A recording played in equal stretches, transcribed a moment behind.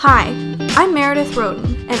Hi, I'm Meredith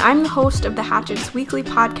Roden, and I'm the host of the Hatchet's weekly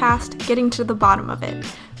podcast, Getting to the Bottom of It,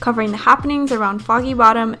 covering the happenings around Foggy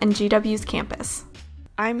Bottom and GW's campus.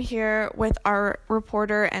 I'm here with our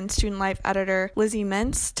reporter and student life editor, Lizzie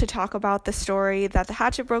Mintz, to talk about the story that the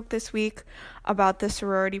Hatchet broke this week about the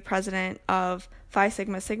sorority president of Phi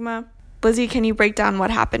Sigma Sigma. Lizzie, can you break down what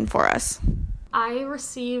happened for us? I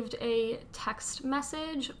received a text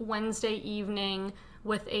message Wednesday evening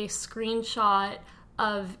with a screenshot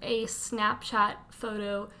of a Snapchat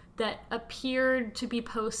photo that appeared to be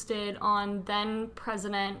posted on then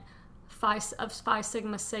President of Phi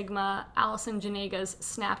Sigma Sigma, Allison Janega's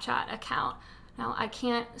Snapchat account. Now, I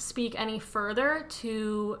can't speak any further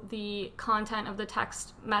to the content of the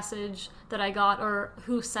text message that I got or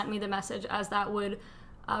who sent me the message, as that would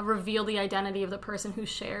reveal the identity of the person who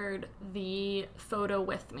shared the photo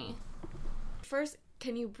with me. First,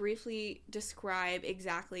 can you briefly describe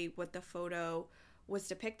exactly what the photo was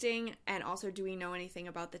depicting, and also do we know anything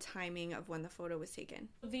about the timing of when the photo was taken?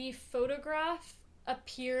 The photograph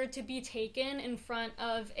appeared to be taken in front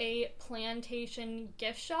of a plantation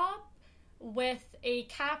gift shop with a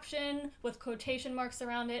caption with quotation marks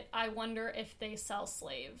around it, "I wonder if they sell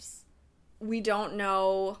slaves." We don't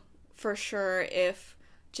know for sure if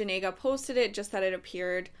Janega posted it, just that it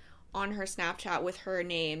appeared on her Snapchat with her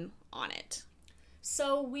name on it.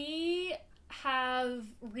 So we have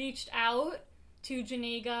reached out to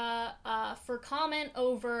Janega for comment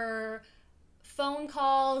over phone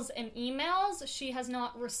calls and emails. She has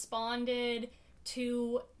not responded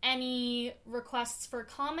to any requests for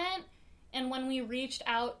comment. And when we reached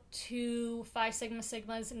out to Phi Sigma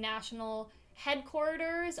Sigma's national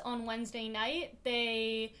headquarters on Wednesday night,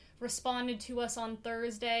 they responded to us on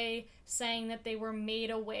Thursday saying that they were made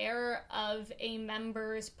aware of a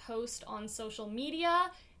member's post on social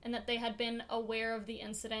media and that they had been aware of the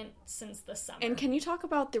incident since the summer. And can you talk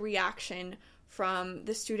about the reaction from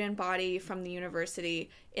the student body, from the university,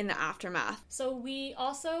 in the aftermath? So we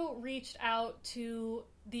also reached out to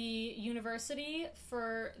the university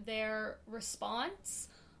for their response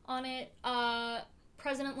on it.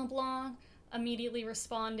 President LeBlanc immediately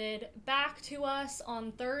responded back to us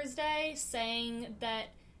on Thursday saying that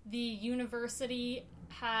the university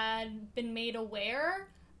had been made aware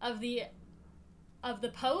of the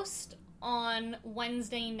post on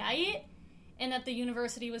Wednesday night and that the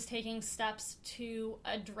university was taking steps to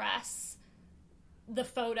address the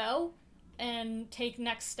photo and take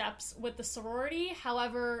next steps with the sorority.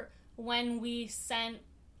 However, when we sent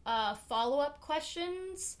follow-up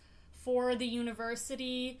questions for the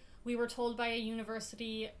university, we were told by a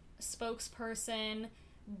university spokesperson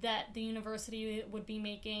that the university would be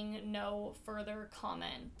making no further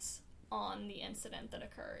comments on the incident that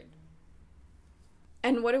occurred.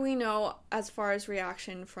 And what do we know as far as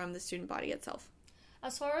reaction from the student body itself?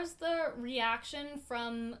 As far as the reaction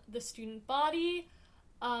from the student body,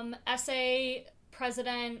 SA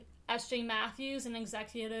President S.J. Matthews and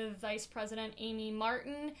Executive Vice President Amy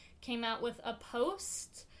Martin came out with a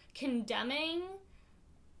post condemning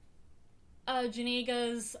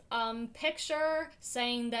Janega's picture,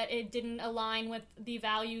 saying that it didn't align with the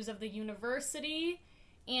values of the university,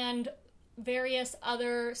 and various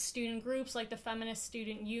other student groups like the Feminist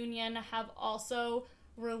Student Union have also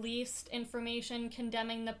released information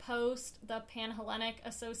condemning the post. The Panhellenic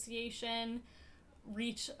Association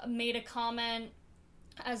made a comment,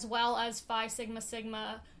 as well as Phi Sigma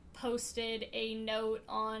Sigma posted a note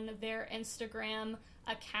on their Instagram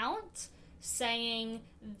account saying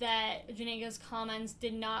that Janega's comments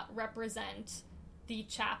did not represent the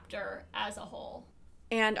chapter as a whole.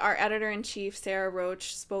 And our editor-in-chief, Sarah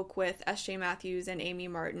Roach, spoke with S.J. Matthews and Amy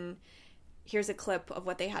Martin. Here's a clip of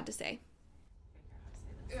what they had to say.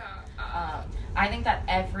 I think that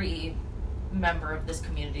every member of this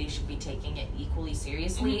community should be taking it equally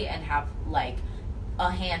seriously and have, like,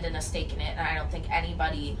 a hand and a stake in it. And I don't think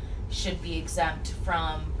anybody should be exempt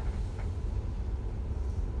from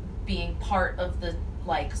being part of the,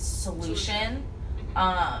 like, solution.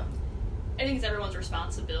 I think it's everyone's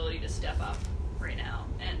responsibility to step up right now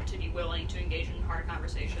and to be willing to engage in hard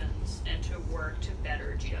conversations and to work to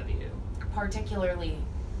better GW. Particularly,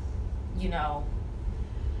 you know,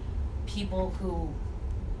 people who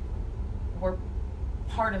were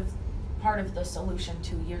part of the solution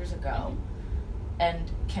 2 years ago and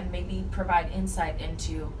can maybe provide insight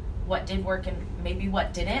into what did work and maybe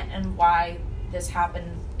what didn't and why this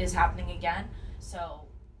is happening again. So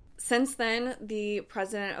since then, the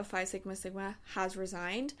president of Phi Sigma Sigma has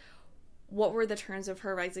resigned. What were the terms of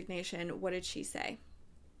her resignation? What did she say?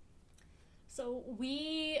 So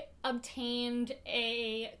we obtained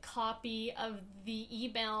a copy of the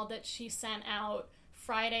email that she sent out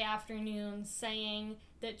Friday afternoon saying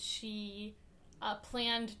that she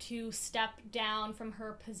planned to step down from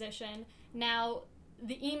her position. Now,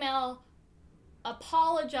 the email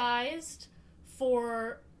apologized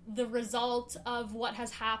for the result of what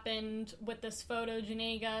has happened with this photo.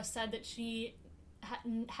 Janega said that she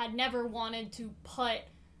had never wanted to put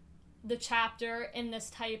the chapter in this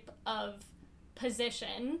type of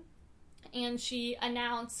position. And she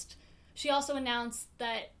also announced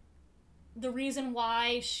that the reason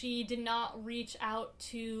why she did not reach out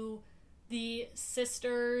to the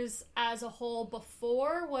sisters as a whole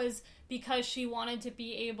before was because she wanted to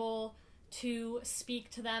be able to speak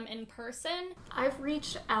to them in person. I've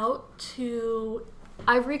reached out to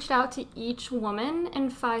each woman in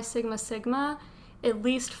Phi Sigma Sigma. At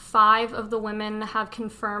least 5 of the women have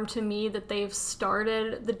confirmed to me that they've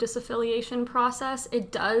started the disaffiliation process.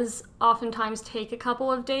 It does oftentimes take a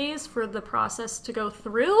couple of days for the process to go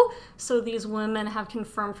through, so these women have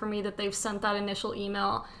confirmed for me that they've sent that initial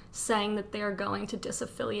email saying that they are going to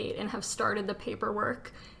disaffiliate and have started the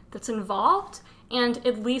paperwork that's involved. And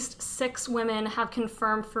at least 6 women have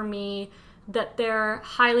confirmed for me that they're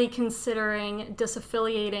highly considering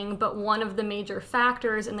disaffiliating, but one of the major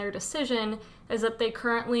factors in their decision is that they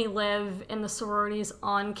currently live in the sorority's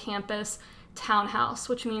on-campus townhouse,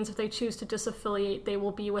 which means if they choose to disaffiliate, they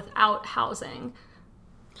will be without housing.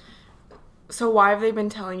 So why have they been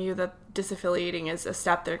telling you that disaffiliating is a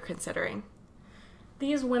step they're considering?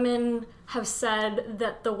 These women have said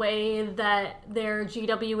that the way that their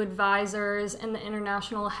GW advisors and the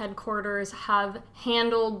international headquarters have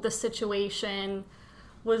handled the situation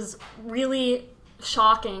was really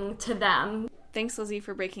shocking to them. Thanks, Lizzie,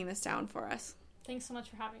 for breaking this down for us. Thanks so much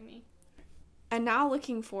for having me. And now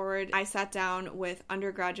looking forward, I sat down with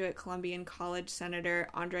undergraduate Columbian College Senator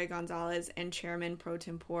Andre Gonzalez and Chairman Pro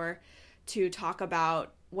Tempore to talk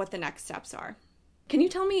about what the next steps are. Can you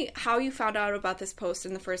tell me how you found out about this post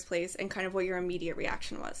in the first place and kind of what your immediate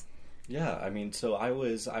reaction was? Yeah, I mean, so I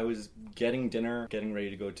was getting dinner, getting ready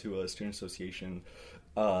to go to a student association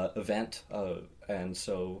event, and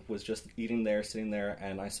so was just eating there, sitting there,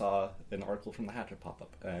 and I saw an article from The Hatchet pop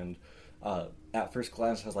up. And at first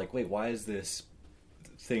glance, I was like, wait, why is this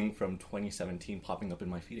thing from 2017 popping up in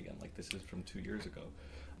my feed again? Like, this is from 2 years ago.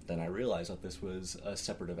 Then I realized that this was a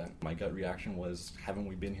separate event. My gut reaction was, haven't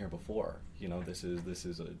we been here before? You know, this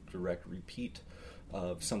is a direct repeat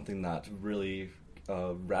of something that really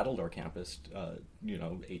rattled our campus,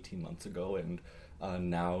 18 months ago. And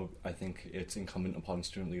now I think it's incumbent upon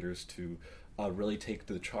student leaders to really take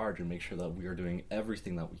the charge and make sure that we are doing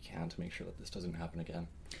everything that we can to make sure that this doesn't happen again.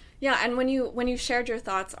 Yeah, and when you shared your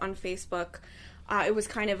thoughts on Facebook, it was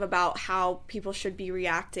kind of about how people should be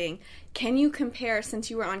reacting. Can you compare,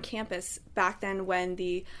 since you were on campus back then when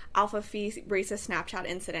the Alpha Phi racist Snapchat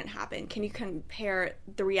incident happened, can you compare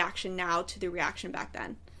the reaction now to the reaction back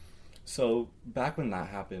then? So back when that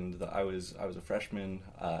happened, I was a freshman,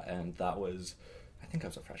 and that was, I think I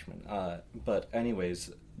was a freshman. But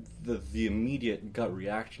anyways, the immediate gut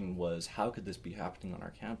reaction was, how could this be happening on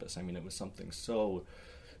our campus? I mean, it was something so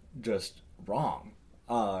just wrong.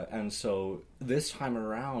 And so this time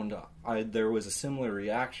around, there was a similar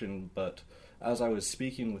reaction, but as I was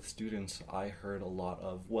speaking with students, I heard a lot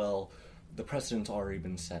of, well, the precedent's already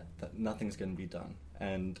been set, that nothing's going to be done.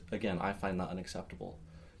 And again, I find that unacceptable.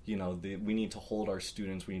 You know, we need to hold our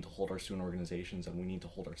students, we need to hold our student organizations, and we need to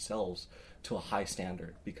hold ourselves to a high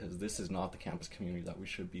standard, because this is not the campus community that we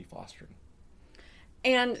should be fostering.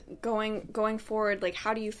 And going forward, like,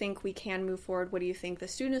 how do you think we can move forward? What do you think the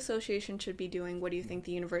Student Association should be doing? What do you think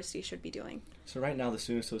the university should be doing? So right now, the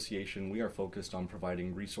Student Association, we are focused on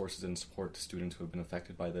providing resources and support to students who have been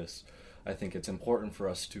affected by this. I think it's important for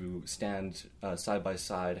us to stand side by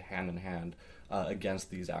side, hand in hand, against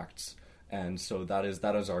these acts. And so that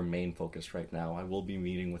is our main focus right now. I will be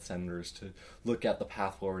meeting with senators to look at the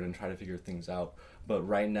path forward and try to figure things out. But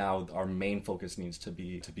right now, our main focus needs to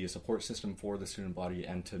be a support system for the student body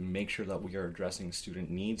and to make sure that we are addressing student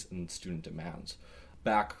needs and student demands.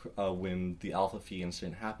 Back when the Alpha Phi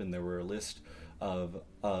incident happened, there were a list of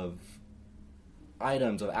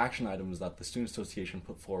action items that the Student Association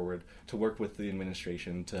put forward to work with the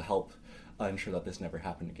administration to help ensure that this never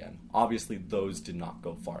happened again. Obviously, those did not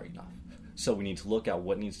go far enough. So we need to look at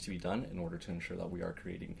what needs to be done in order to ensure that we are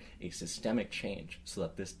creating a systemic change so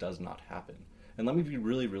that this does not happen. And let me be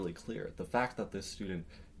really, really clear. The fact that this student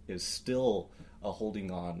is still holding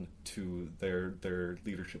on to their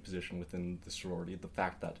leadership position within the sorority. The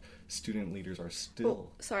fact that student leaders are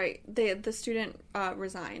still... the student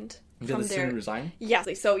resigned. Did the student resign? Yes.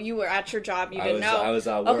 So you were at your job, you didn't know. I was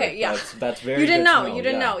at work. Okay, yeah. That's very You didn't good know. to know. You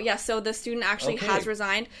didn't yeah. know. Yeah, so the student actually has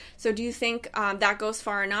resigned. So do you think that goes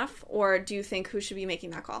far enough, or do you think who should be making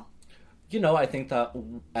that call? I think that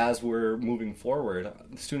as we're moving forward,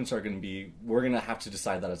 students are we're going to have to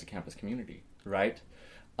decide that as a campus community, right?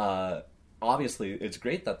 Obviously, it's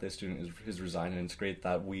great that this student is resigned, and it's great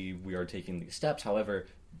that we are taking these steps. However,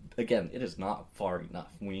 again, it is not far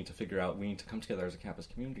enough. We need to come together as a campus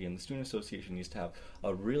community, and the Student Association needs to have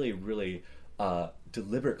a really, really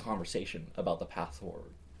deliberate conversation about the path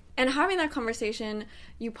forward. And having that conversation,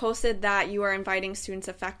 you posted that you are inviting students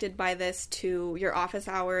affected by this to your office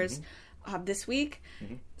hours this week.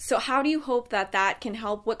 Mm-hmm. So how do you hope that can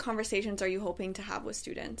help? What conversations are you hoping to have with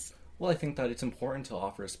students? Well, I think that it's important to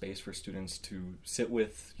offer a space for students to sit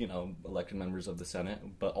with, elected members of the Senate,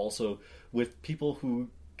 but also with people who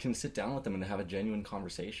can sit down with them and have a genuine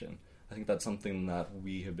conversation. I think that's something that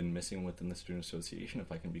we have been missing within the Student Association,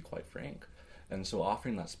 if I can be quite frank. And so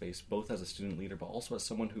offering that space, both as a student leader, but also as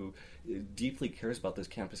someone who deeply cares about this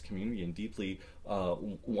campus community and deeply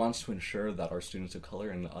wants to ensure that our students of color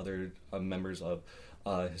and other members of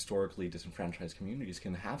historically disenfranchised communities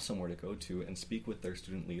can have somewhere to go to and speak with their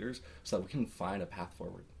student leaders so that we can find a path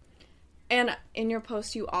forward. And in your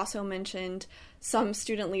post, you also mentioned some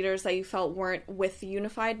student leaders that you felt weren't with the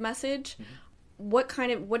unified message.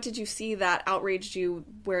 Mm-hmm. What did you see that outraged you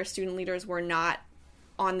where student leaders were not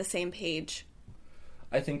on the same page?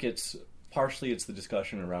 I think it's the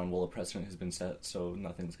discussion around, a precedent has been set, so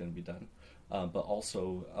nothing's going to be done. But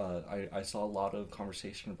also, I saw a lot of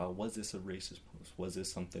conversation about, was this a racist post? Was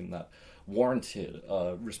this something that warranted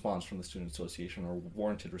a response from the Student Association or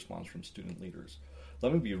warranted response from student leaders?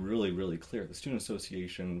 Let me be really, really clear. The Student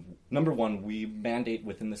Association, number one, we mandate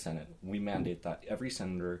within the Senate, we mandate that every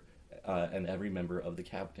senator and every member of the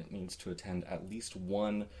cabinet needs to attend at least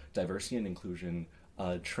one diversity and inclusion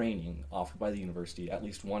training offered by the university, at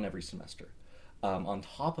least one every semester. On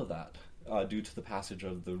top of that, due to the passage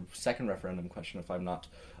of the second referendum question, if I'm not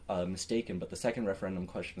mistaken, but the second referendum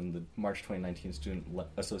question in the March 2019 Student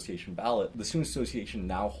Association ballot, the Student Association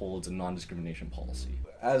now holds a non-discrimination policy.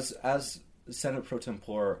 As Senate Pro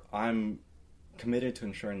Tempore, I'm committed to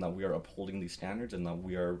ensuring that we are upholding these standards and that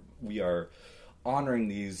we are honoring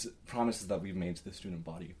these promises that we've made to the student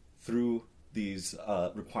body through these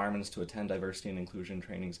requirements to attend diversity and inclusion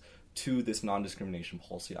trainings to this non-discrimination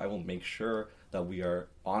policy. I will make sure that we are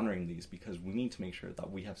honoring these because we need to make sure that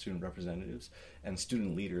we have student representatives and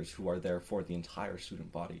student leaders who are there for the entire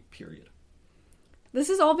student body, period. This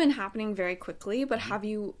has all been happening very quickly, but have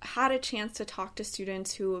you had a chance to talk to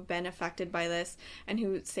students who have been affected by this and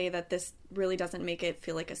who say that this really doesn't make it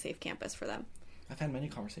feel like a safe campus for them? I've had many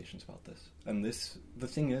conversations about this. And the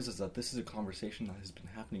thing is that this is a conversation that has been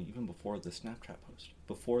happening even before the Snapchat post,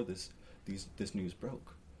 before this news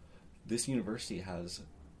broke. This university has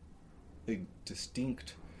a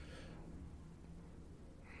distinct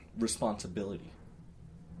responsibility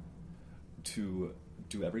to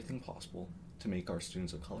do everything possible to make our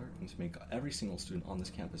students of color and to make every single student on this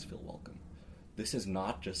campus feel welcome. This has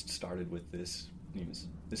not just started with this news.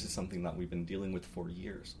 This is something that we've been dealing with for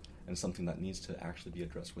years and something that needs to actually be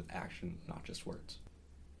addressed with action, not just words.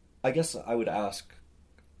 I guess I would ask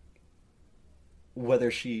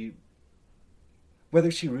whether she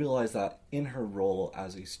realized that in her role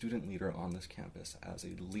as a student leader on this campus, as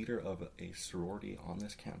a leader of a sorority on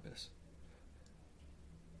this campus,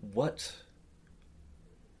 what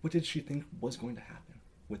did she think was going to happen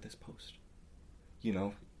with this post?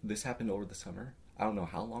 This happened over the summer. I don't know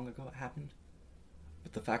how long ago it happened,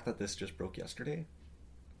 but the fact that this just broke yesterday,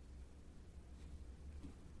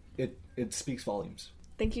 it speaks volumes.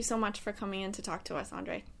 Thank you so much for coming in to talk to us,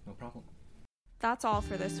 Andre. No problem. That's all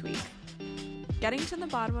for this week. Getting to the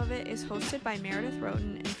Bottom of It is hosted by Meredith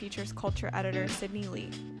Roten and features culture editor Sydney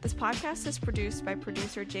Lee. This podcast is produced by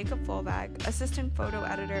producer Jacob Folbag, assistant photo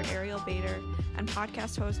editor Ariel Bader, and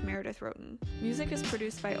podcast host Meredith Roten. Music is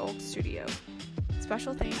produced by Old Studio.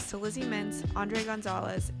 Special thanks to Lizzie Mintz, Andre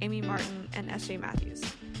Gonzalez, Amy Martin, and S.J. Matthews.